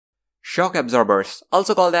Shock absorbers,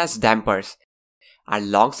 also called as dampers, are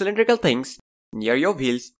long cylindrical things near your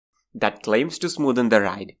wheels that claims to smoothen the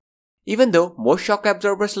ride. Even though most shock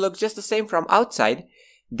absorbers look just the same from outside,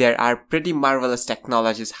 there are pretty marvelous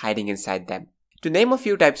technologies hiding inside them. To name a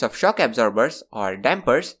few types of shock absorbers or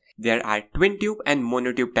dampers, there are twin tube and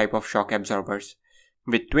monotube type of shock absorbers.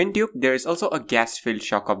 With twin tube, there is also a gas-filled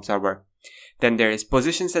shock absorber. Then there is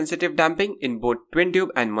position-sensitive damping in both twin tube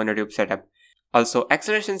and monotube setup. Also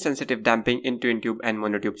acceleration-sensitive damping in twin tube and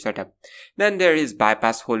monotube setup. Then there is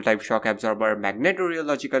bypass hole type shock absorber,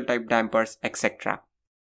 Magneto-rheological type dampers, etc.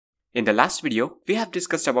 In the last video, we have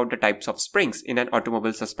discussed about the types of springs in an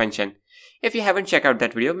automobile suspension. If you haven't checked out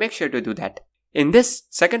that video, make sure to do that. In this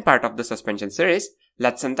second part of the suspension series,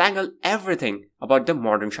 let's untangle everything about the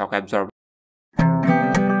modern shock absorber.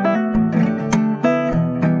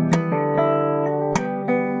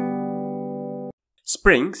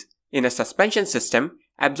 Springs in a suspension system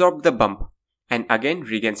absorb the bump and again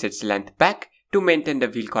regains its length back to maintain the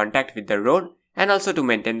wheel contact with the road and also to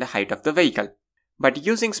maintain the height of the vehicle. But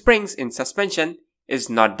using springs in suspension is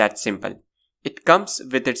not that simple. It comes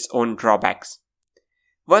with its own drawbacks.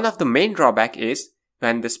 One of the main drawbacks is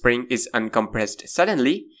when the spring is uncompressed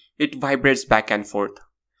suddenly, it vibrates back and forth.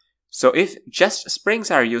 So if just springs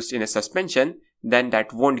are used in a suspension, then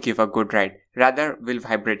that won't give a good ride, rather will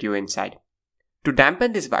vibrate you inside. To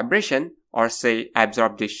dampen this vibration, or say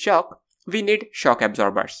absorb this shock, we need shock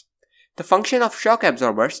absorbers. The function of shock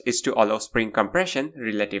absorbers is to allow spring compression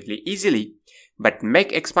relatively easily, but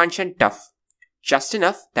make expansion tough. Just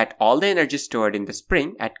enough that all the energy stored in the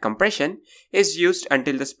spring at compression is used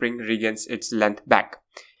until the spring regains its length back,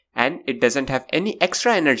 and it doesn't have any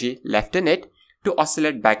extra energy left in it to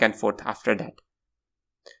oscillate back and forth after that.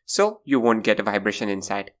 So you won't get a vibration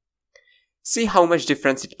inside. See how much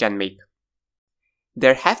difference it can make.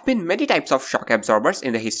 There have been many types of shock absorbers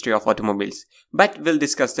in the history of automobiles, but we'll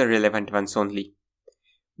discuss the relevant ones only.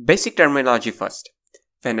 Basic terminology first.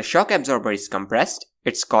 When a shock absorber is compressed,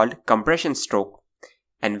 it's called compression stroke,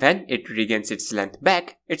 and when it regains its length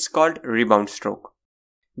back, it's called rebound stroke.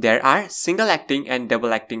 There are single-acting and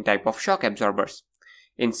double-acting type of shock absorbers.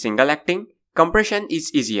 In single-acting, compression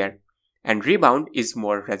is easier, and rebound is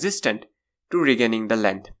more resistant to regaining the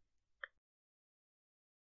length.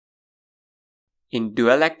 In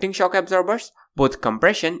dual-acting shock absorbers, both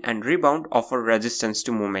compression and rebound offer resistance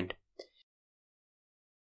to movement.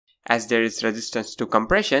 As there is resistance to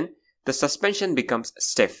compression, the suspension becomes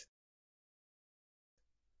stiff.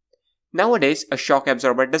 Nowadays, a shock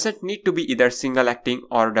absorber doesn't need to be either single-acting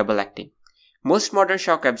or double-acting. Most modern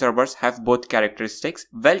shock absorbers have both characteristics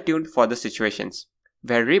well tuned for the situations,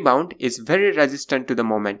 where rebound is very resistant to the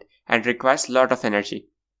moment and requires a lot of energy,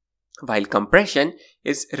 while compression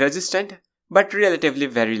is resistant but relatively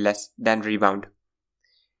very less than rebound.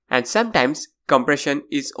 And sometimes compression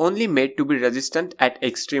is only made to be resistant at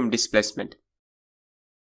extreme displacement.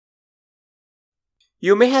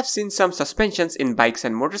 You may have seen some suspensions in bikes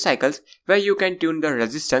and motorcycles where you can tune the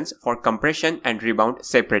resistance for compression and rebound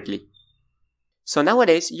separately. So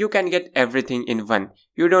nowadays you can get everything in one.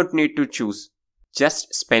 You don't need to choose.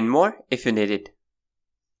 Just spend more if you need it.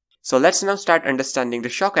 So let's now start understanding the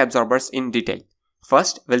shock absorbers in detail.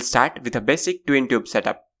 First, we'll start with a basic twin tube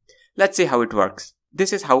setup. Let's see how it works.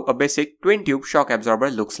 This is how a basic twin tube shock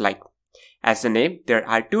absorber looks like. As the name, there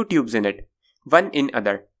are two tubes in it, one in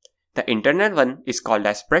other. The internal one is called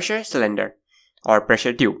as pressure cylinder or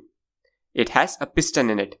pressure tube. It has a piston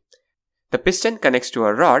in it. The piston connects to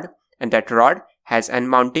a rod and that rod has an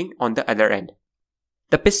mounting on the other end.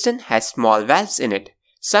 The piston has small valves in it.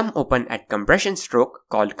 Some open at compression stroke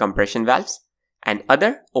called compression valves and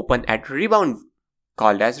other open at rebound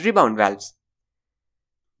called as rebound valves.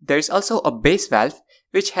 There is also a base valve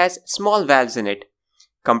which has small valves in it.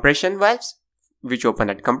 Compression valves which open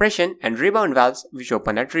at compression and rebound valves which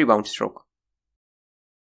open at rebound stroke.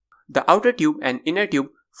 The outer tube and inner tube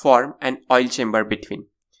form an oil chamber between,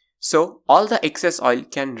 so all the excess oil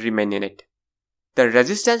can remain in it. The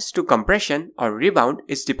resistance to compression or rebound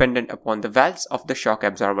is dependent upon the valves of the shock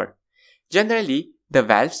absorber. Generally, the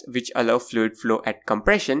valves which allow fluid flow at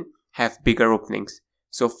compression have bigger openings,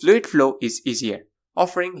 so fluid flow is easier,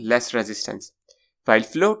 offering less resistance, while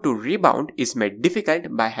flow to rebound is made difficult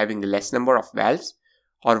by having less number of valves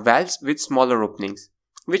or valves with smaller openings,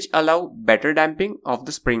 which allow better damping of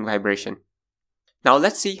the spring vibration. Now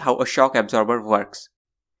let's see how a shock absorber works.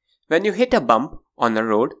 When you hit a bump on a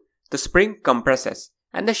road, the spring compresses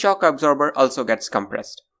and the shock absorber also gets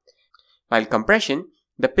compressed. While compression,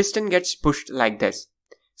 the piston gets pushed like this.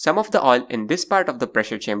 Some of the oil in this part of the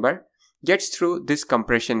pressure chamber gets through these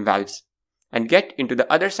compression valves and get into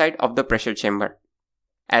the other side of the pressure chamber.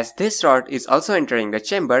 As this rod is also entering the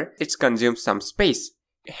chamber, it consumes some space.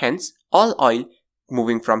 Hence, all oil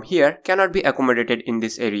moving from here cannot be accommodated in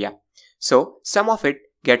this area. So, some of it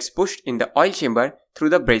gets pushed in the oil chamber through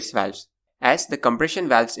the base valves, as the compression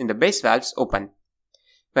valves in the base valves open.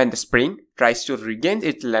 When the spring tries to regain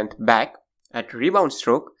its length back at rebound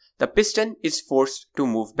stroke, the piston is forced to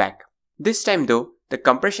move back. This time though, the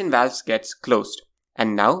compression valves gets closed,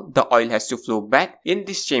 and now the oil has to flow back in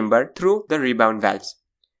this chamber through the rebound valves.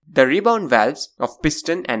 The rebound valves of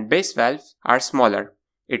piston and base valves are smaller.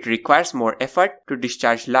 It requires more effort to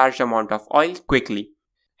discharge large amount of oil quickly.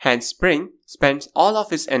 Hence, spring spends all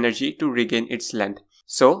of its energy to regain its length.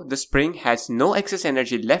 So, the spring has no excess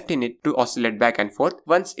energy left in it to oscillate back and forth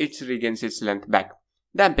once it regains its length back,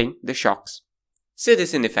 damping the shocks. See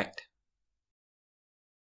this in effect.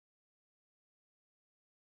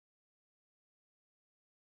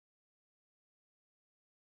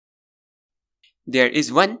 There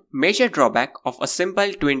is one major drawback of a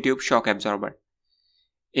simple twin-tube shock absorber.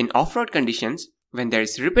 In off-road conditions, when there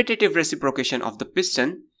is repetitive reciprocation of the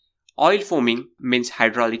piston, oil foaming means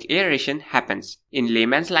hydraulic aeration happens. In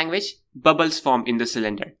layman's language, bubbles form in the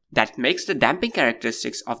cylinder. That makes the damping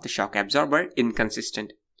characteristics of the shock absorber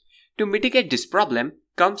inconsistent. To mitigate this problem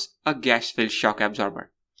comes a gas-filled shock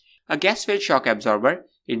absorber. A gas-filled shock absorber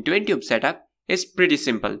in twin-tube setup is pretty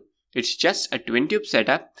simple. It's just a twin-tube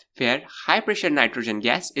setup where high-pressure nitrogen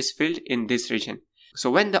gas is filled in this region. So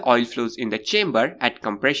when the oil flows in the chamber at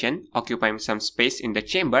compression, occupying some space in the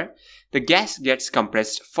chamber, the gas gets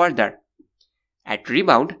compressed further. At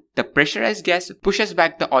rebound, the pressurized gas pushes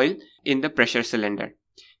back the oil in the pressure cylinder.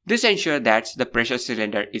 This ensures that the pressure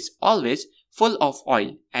cylinder is always full of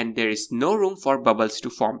oil and there is no room for bubbles to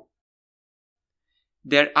form.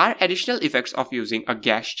 There are additional effects of using a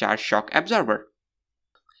gas-charged shock absorber.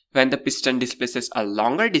 When the piston displaces a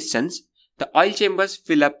longer distance, the oil chambers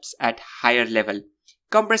fill up at higher level,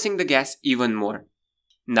 compressing the gas even more.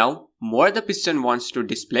 Now, more the piston wants to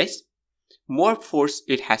displace, more force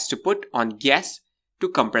it has to put on gas to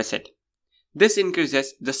compress it. This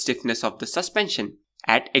increases the stiffness of the suspension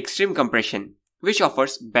at extreme compression, which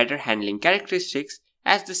offers better handling characteristics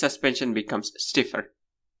as the suspension becomes stiffer.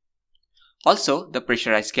 Also, the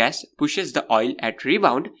pressurized gas pushes the oil at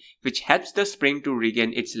rebound, which helps the spring to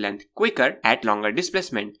regain its length quicker at longer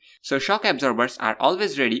displacement, so shock absorbers are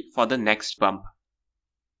always ready for the next bump.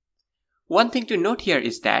 One thing to note here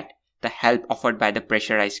is that the help offered by the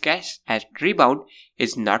pressurized gas at rebound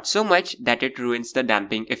is not so much that it ruins the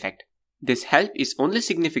damping effect. This help is only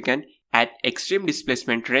significant at extreme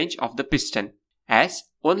displacement range of the piston, as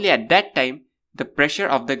only at that time the pressure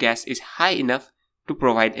of the gas is high enough to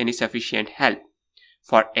provide any sufficient help.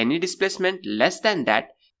 For any displacement less than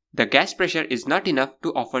that, the gas pressure is not enough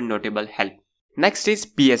to offer notable help. Next is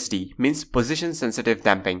PSD, means position sensitive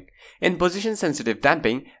damping. In position sensitive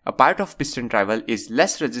damping, a part of piston travel is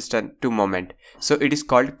less resistant to moment, so it is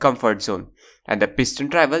called comfort zone, and the piston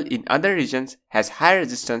travel in other regions has high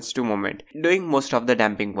resistance to moment, doing most of the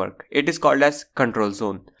damping work. It is called as control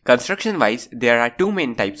zone. Construction wise, there are two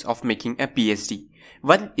main types of making a PSD.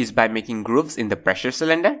 One is by making grooves in the pressure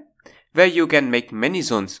cylinder, where you can make many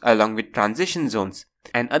zones along with transition zones,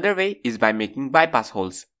 and other way is by making bypass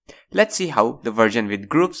holes. Let's see how the version with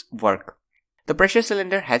grooves work. The pressure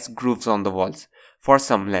cylinder has grooves on the walls for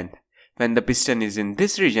some length. When the piston is in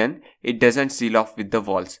this region, it doesn't seal off with the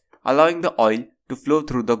walls, allowing the oil to flow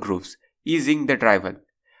through the grooves, easing the travel.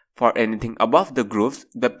 For anything above the grooves,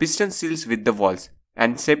 the piston seals with the walls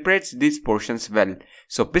and separates these portions well,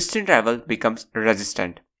 so piston travel becomes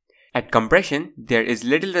resistant. At compression, there is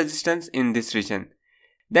little resistance in this region.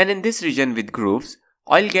 Then in this region with grooves,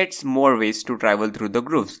 oil gets more ways to travel through the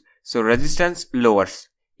grooves, so resistance lowers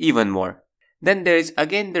even more. Then there is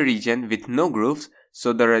again the region with no grooves,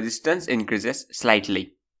 so the resistance increases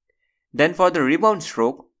slightly. Then for the rebound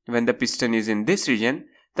stroke, when the piston is in this region,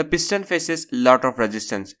 the piston faces lot of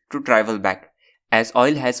resistance to travel back, as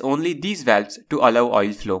oil has only these valves to allow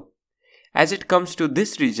oil flow. As it comes to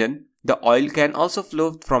this region, the oil can also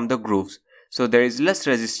flow from the grooves, so there is less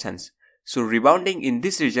resistance. So rebounding in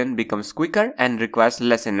this region becomes quicker and requires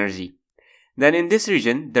less energy. Then in this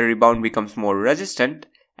region, the rebound becomes more resistant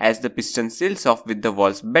as the piston seals off with the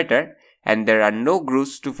walls better and there are no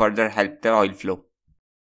grooves to further help the oil flow.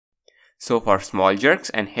 So for small jerks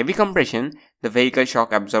and heavy compression, the vehicle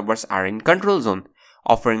shock absorbers are in control zone,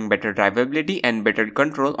 offering better drivability and better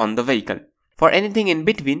control on the vehicle. For anything in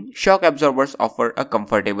between, shock absorbers offer a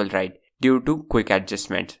comfortable ride due to quick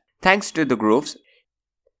adjustment. Thanks to the grooves,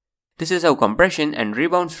 this is how compression and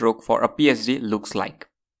rebound stroke for a PSD looks like.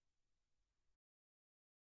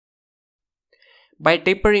 By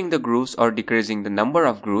tapering the grooves or decreasing the number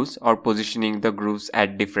of grooves or positioning the grooves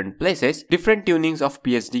at different places, different tunings of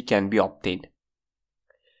PSD can be obtained.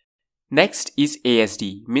 Next is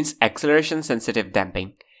ASD, means acceleration sensitive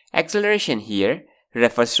damping. Acceleration here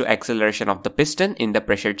refers to acceleration of the piston in the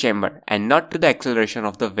pressure chamber and not to the acceleration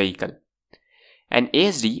of the vehicle. And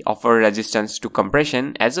ASD offers resistance to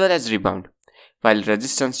compression as well as rebound, while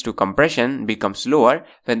resistance to compression becomes lower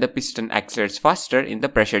when the piston accelerates faster in the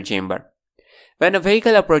pressure chamber. When a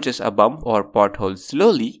vehicle approaches a bump or pothole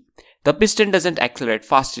slowly, the piston doesn't accelerate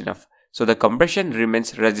fast enough, so the compression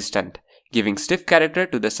remains resistant, giving stiff character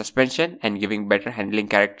to the suspension and giving better handling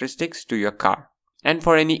characteristics to your car. And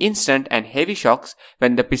for any instant and heavy shocks,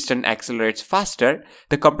 when the piston accelerates faster,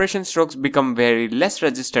 the compression strokes become very less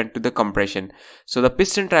resistant to the compression, so the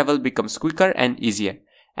piston travel becomes quicker and easier,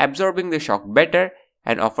 absorbing the shock better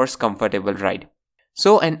and offers comfortable ride.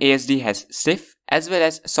 So an ASD has stiff as well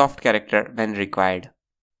as soft character when required.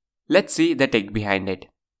 Let's see the tech behind it.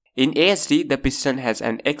 In ASD, the piston has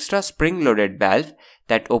an extra spring-loaded valve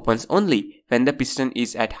that opens only when the piston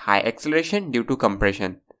is at high acceleration due to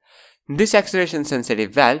compression. This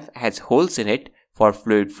acceleration-sensitive valve has holes in it for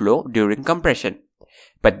fluid flow during compression,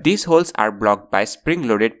 but these holes are blocked by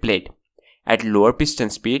spring-loaded plate. At lower piston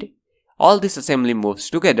speed, all this assembly moves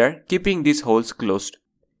together, keeping these holes closed.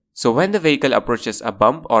 So when the vehicle approaches a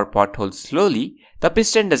bump or pothole slowly, the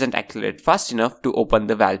piston doesn't accelerate fast enough to open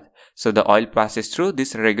the valve, so the oil passes through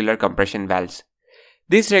these regular compression valves.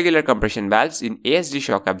 These regular compression valves in ASD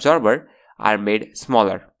shock absorber are made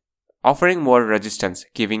smaller, offering more resistance,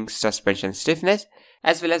 giving suspension stiffness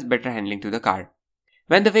as well as better handling to the car.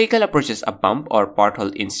 When the vehicle approaches a bump or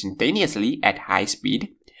pothole instantaneously at high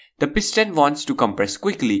speed, the piston wants to compress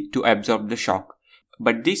quickly to absorb the shock,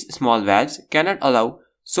 but these small valves cannot allow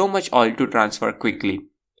so much oil to transfer quickly.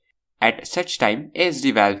 At such time,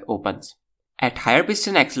 ASD valve opens. At higher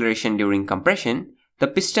piston acceleration during compression, the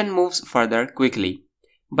piston moves further quickly,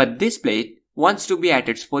 but this plate wants to be at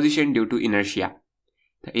its position due to inertia.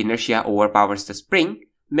 The inertia overpowers the spring,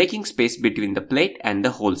 making space between the plate and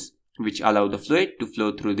the holes, which allow the fluid to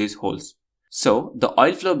flow through these holes. So, the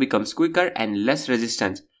oil flow becomes quicker and less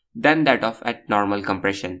resistant than that of at normal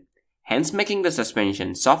compression, hence making the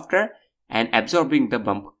suspension softer and absorbing the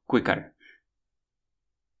bump quicker.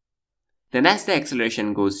 Then as the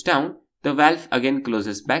acceleration goes down, the valve again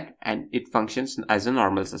closes back and it functions as a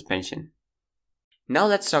normal suspension. Now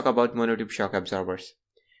let's talk about monotube shock absorbers.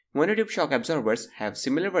 Monotube shock absorbers have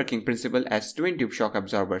similar working principle as twin tube shock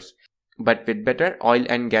absorbers, but with better oil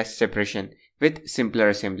and gas separation with simpler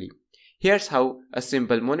assembly. Here's how a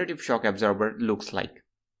simple monotube shock absorber looks like.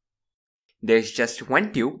 There's just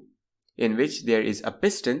one tube in which there is a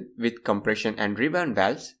piston with compression and rebound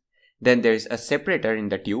valves. Then there is a separator in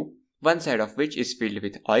the tube, one side of which is filled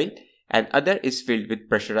with oil and other is filled with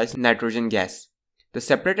pressurized nitrogen gas. The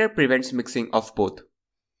separator prevents mixing of both.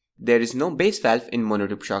 There is no base valve in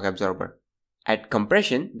monotube shock absorber. At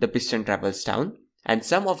compression, the piston travels down and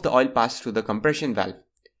some of the oil passes through the compression valve.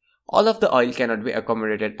 All of the oil cannot be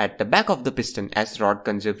accommodated at the back of the piston as rod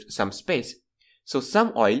consumes some space. So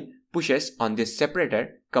some oil pushes on this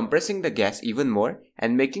separator, compressing the gas even more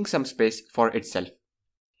and making some space for itself.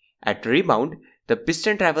 At rebound, the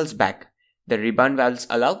piston travels back. The rebound valves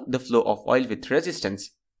allow the flow of oil with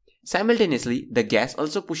resistance. Simultaneously, the gas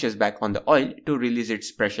also pushes back on the oil to release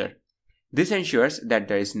its pressure. This ensures that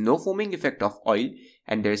there is no foaming effect of oil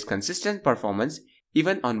and there is consistent performance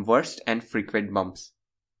even on worst and frequent bumps.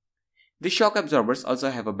 The shock absorbers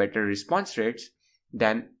also have a better response rates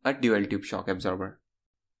than a dual tube shock absorber.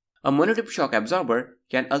 A monotube shock absorber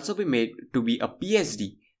can also be made to be a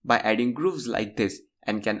PSD by adding grooves like this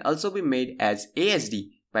and can also be made as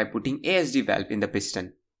ASD by putting ASD valve in the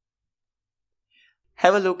piston.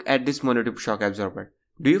 Have a look at this monotube shock absorber.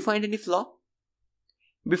 Do you find any flaw?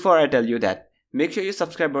 Before I tell you that, make sure you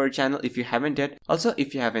subscribe our channel if you haven't yet. Also,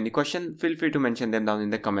 if you have any question, feel free to mention them down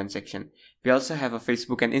in the comment section. We also have a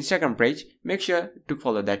Facebook and Instagram page. Make sure to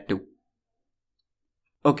follow that too.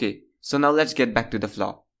 Okay, so now let's get back to the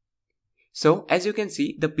flaw. So, as you can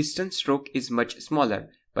see, the piston stroke is much smaller,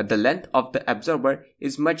 but the length of the absorber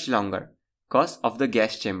is much longer, cause of the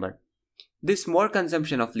gas chamber. This more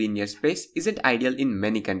consumption of linear space isn't ideal in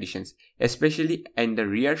many conditions, especially in the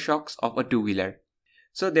rear shocks of a two-wheeler.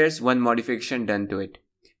 So there's one modification done to it.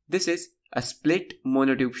 This is a split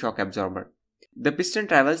monotube shock absorber. The piston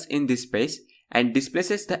travels in this space and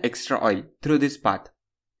displaces the extra oil through this path.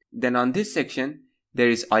 Then on this section, there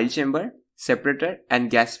is oil chamber, separator and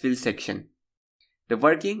gas fill section. The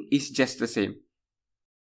working is just the same.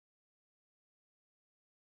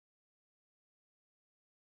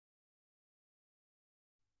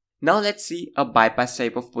 Now let's see a bypass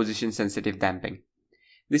type of position sensitive damping.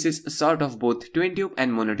 This is a sort of both twin tube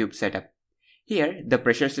and monotube setup. Here the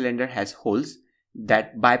pressure cylinder has holes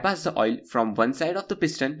that bypass the oil from one side of the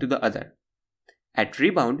piston to the other. At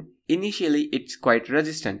rebound, initially it's quite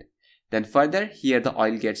resistant. Then further here the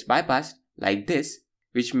oil gets bypassed like this,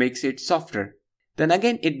 which makes it softer. Then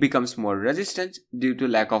again it becomes more resistant due to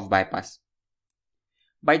lack of bypass.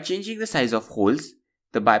 By changing the size of holes,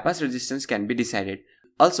 the bypass resistance can be decided.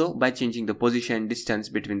 Also, by changing the position and distance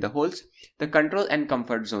between the holes, the control and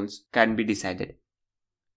comfort zones can be decided.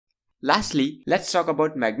 Lastly, let's talk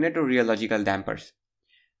about magneto-rheological dampers.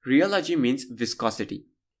 Rheology means viscosity.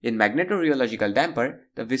 In magneto-rheological damper,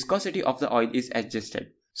 the viscosity of the oil is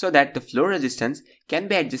adjusted so that the flow resistance can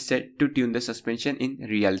be adjusted to tune the suspension in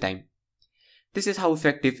real time. This is how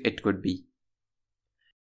effective it could be.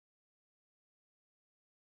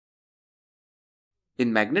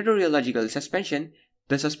 In magneto-rheological suspension,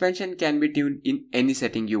 the suspension can be tuned in any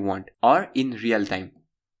setting you want or in real time.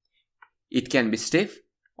 It can be stiff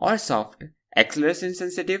or soft, acceleration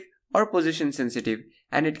sensitive or position sensitive,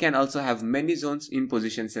 and it can also have many zones in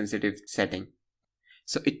position sensitive setting.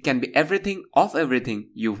 So it can be everything of everything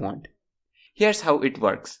you want. Here's how it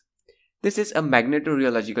works. This is a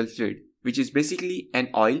magneto-rheological fluid, which is basically an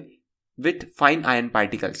oil with fine iron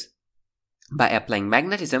particles. By applying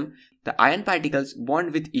magnetism, the iron particles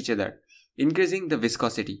bond with each other, increasing the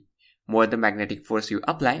viscosity. More the magnetic force you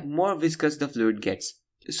apply, more viscous the fluid gets.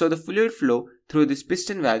 So the fluid flow through these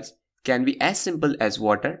piston valves can be as simple as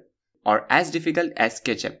water or as difficult as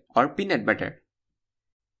ketchup or peanut butter.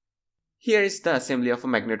 Here is the assembly of a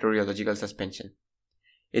magneto-rheological suspension.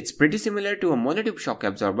 It's pretty similar to a monotube shock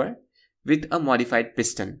absorber with a modified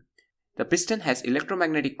piston. The piston has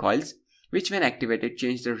electromagnetic coils which when activated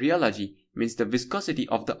change the rheology, means the viscosity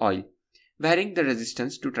of the oil, varying the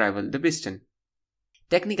resistance to travel the piston.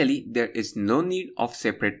 Technically, there is no need of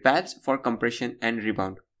separate valves for compression and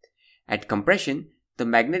rebound. At compression, the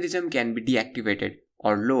magnetism can be deactivated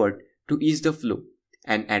or lowered to ease the flow,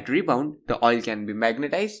 and at rebound, the oil can be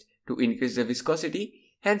magnetized to increase the viscosity,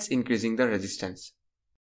 hence increasing the resistance.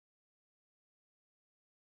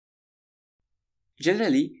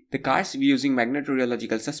 Generally, the cars using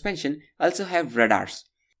magneto-rheological suspension also have radars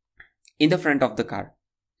in the front of the car.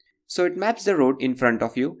 So it maps the road in front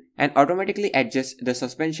of you and automatically adjusts the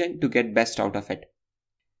suspension to get best out of it.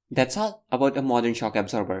 That's all about a modern shock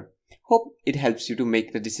absorber. Hope it helps you to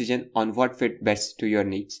make the decision on what fit best to your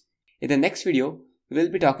needs. In the next video, we will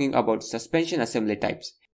be talking about suspension assembly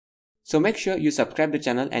types. So make sure you subscribe the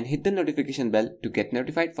channel and hit the notification bell to get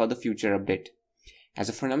notified for the future update. As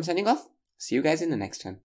of now, I'm signing off. See you guys in the next one.